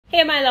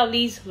Hey my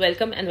lovelies,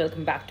 welcome and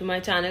welcome back to my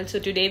channel. So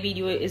today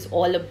video is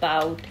all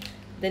about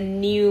the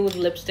nude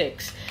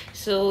lipsticks.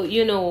 So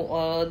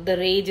the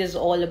rage is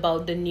all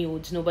about the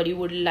nudes. Nobody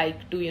would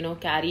like to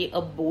carry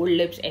a bold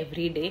lips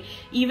every day.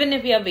 Even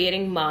if we are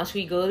wearing masks,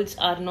 we girls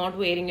are not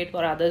wearing it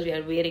for others, we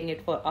are wearing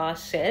it for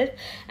ourselves.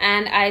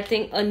 And I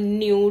think a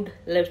nude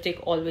lipstick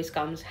always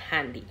comes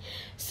handy.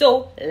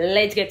 So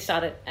let's get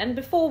started. And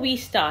before we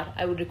start,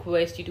 I would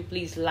request you to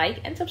please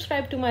like and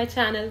subscribe to my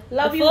channel.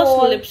 Love you all.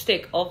 The first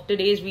lipstick of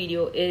today's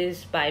video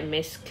is by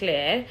Miss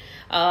Claire.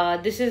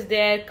 This is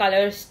their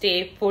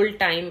Colorstay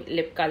full-time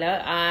lip color,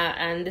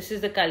 and this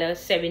is the color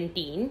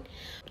 17.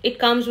 It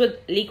comes with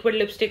liquid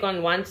lipstick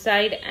on one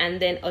side and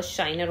then a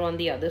shiner on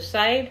the other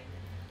side.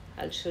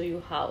 I'll show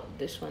you how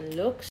this one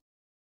looks.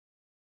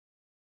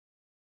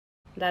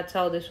 That's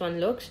how this one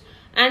looks,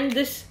 and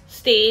this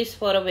stays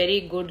for a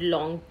very good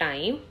long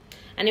time.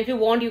 And if you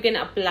want, you can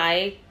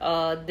apply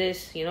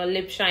this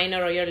lip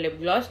shiner or your lip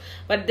gloss,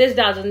 but this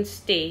doesn't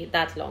stay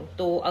that long.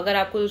 तो अगर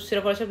आपको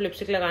सिर्फ और सिर्फ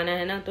lipstick लगाना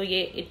है ना, तो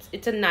ये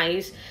it's a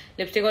nice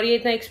lipstick, और ये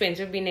इतना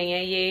एक्सपेंसिव भी नहीं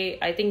है. ये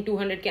I think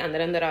 200 के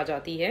अंदर आ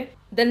जाती है.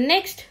 The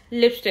next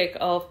lipstick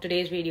of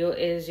today's video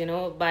is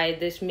by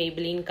this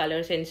Maybelline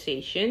Color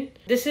Sensation.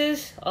 This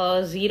is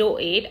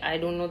 08. I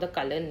don't know the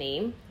color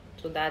name.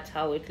 So that's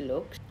how it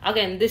looks.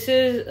 Again, this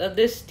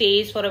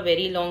stays for a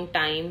very long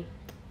time,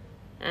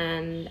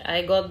 and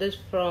I got this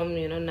from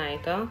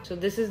Nykaa. So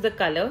this is the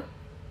color.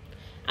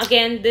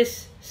 Again,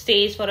 this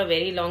stays for a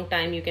very long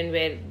time. You can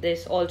wear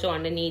this also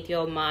underneath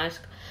your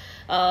mask.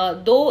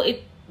 Though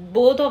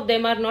both of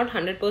them are not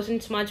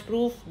 100% smudge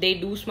proof, they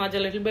do smudge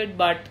a little bit,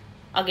 but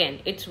again,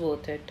 it's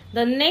worth it.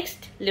 The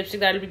next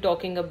lipstick that I'll be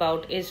talking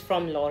about is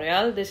from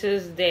L'Oreal. This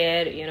is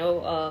their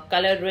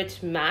color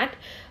rich matte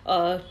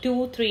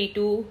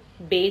 232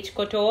 Beige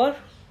Couture.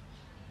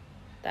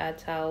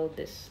 That's how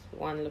this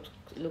one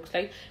looks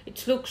like.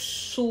 It looks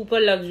super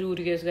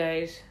luxurious,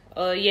 guys.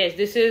 Yes,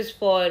 this is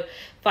for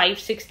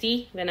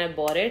 $560 when I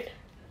bought it,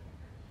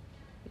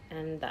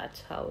 and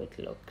that's how it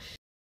looks.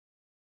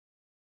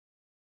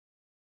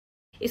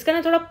 इसका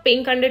ना थोड़ा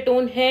pink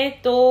undertone है,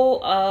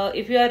 तो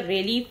if you are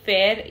really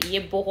fair ये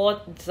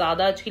बहुत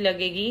ज़्यादा अच्छी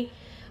लगेगी.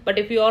 But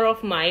if you are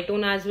of my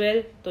tone as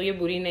well तो ये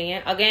बुरी नहीं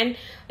है. अगेन,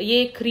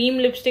 ये क्रीम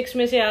लिपस्टिक्स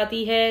में से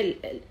आती है.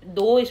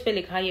 दो इस पे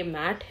लिखा ये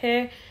मैट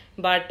है,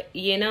 बट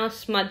ये ना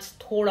स्मज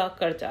थोड़ा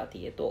कर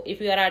जाती है. तो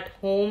if you are at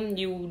home,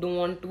 you don't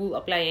want to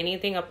apply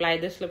anything, apply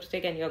this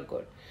lipstick and you are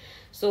good.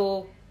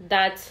 So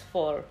that's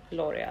for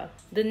L'Oreal.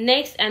 The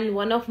next and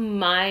one of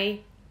my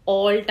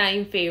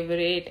all-time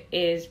favorite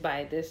is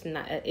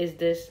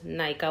this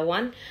Nykaa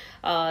one.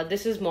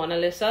 This is Mona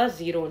Lisa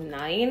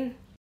 09.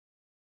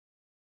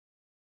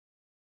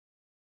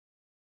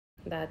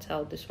 That's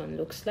how this one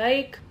looks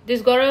like.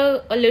 This got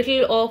a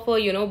little of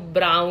a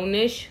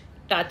brownish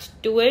touch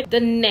to it.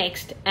 The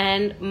next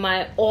and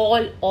my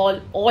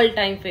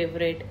all-time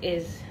favorite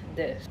is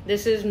this.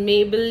 This is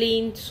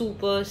Maybelline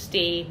Super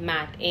Stay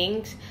Matte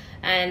Inks,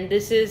 and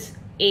this is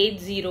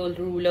 80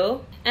 ruler.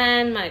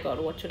 And my god,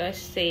 what should I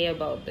say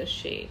about this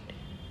shade?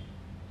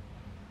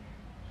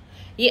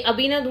 ये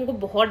अभी ना तुमको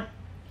बहुत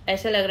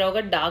ऐसा लग रहा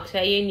होगा dark सा,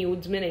 ये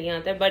न्यूड्स में नहीं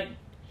आता है, but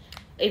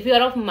if you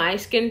are of my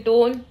skin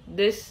tone,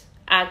 this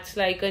acts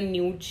like a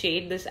nude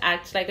shade. This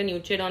acts like a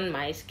nude shade on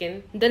my skin.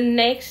 The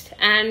next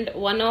and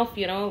one of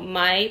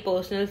my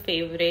personal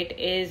favorite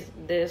is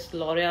this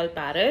L'Oreal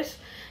Paris.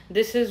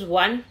 This is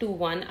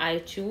 121 I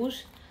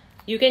choose.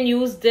 You can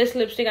use this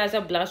lipstick as a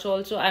blush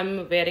also.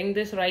 I'm wearing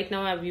this right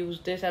now. I've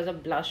used this as a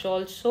blush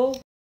also.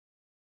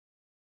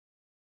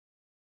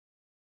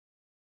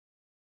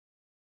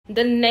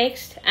 The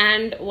next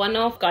and one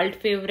of cult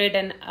favorite,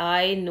 and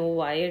I know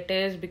why it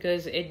is,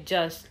 because it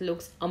just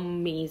looks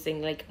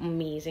amazing, like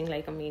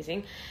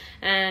amazing.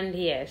 And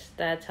yes,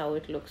 that's how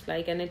it looks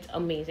like, and it's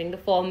amazing.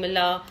 The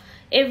formula,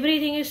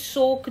 everything is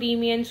so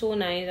creamy and so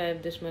nice. I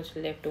have this much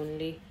left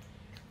only.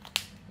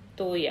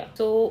 तो या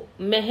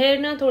मेहर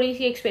ना थोड़ी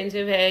सी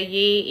expensive है.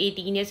 ये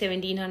 18 या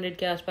 1700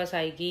 के आसपास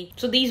आएगी.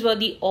 So these were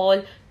the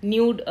all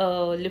nude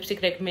lipstick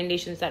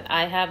recommendations that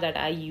I have, that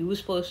I use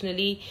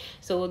personally.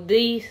 So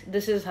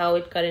this is how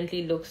it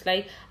currently looks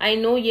like. I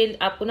know ये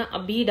आपको ना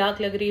अभी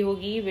dark लग रही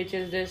होगी, which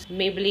is this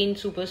Maybelline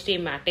Super Stay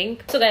Matte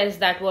Ink. So guys,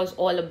 that was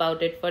all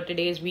about it for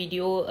today's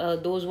video.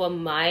 Those were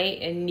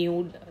my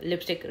nude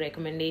lipstick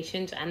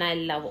recommendations, and I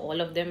love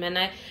all of them, and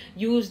I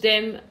use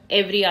them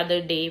every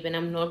other day when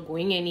I'm not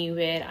going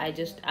anywhere.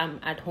 I'm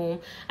at home.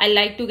 I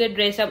like to get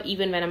dressed up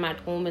even when I'm at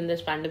home in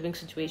this pandemic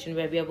situation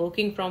where we are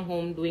working from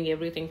home, doing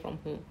everything from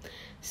home.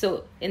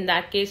 So in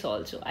that case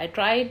also, I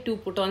try to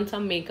put on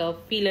some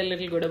makeup, feel a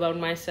little good about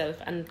myself,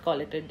 and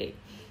call it a day.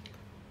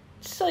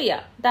 So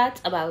yeah,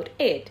 that's about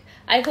it.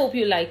 I hope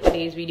you liked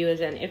today's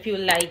videos, and if you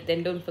like,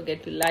 then don't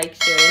forget to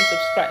like, share and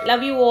subscribe.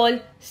 Love you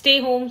all. Stay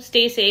home,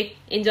 stay safe,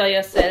 enjoy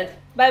yourself.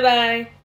 Bye bye.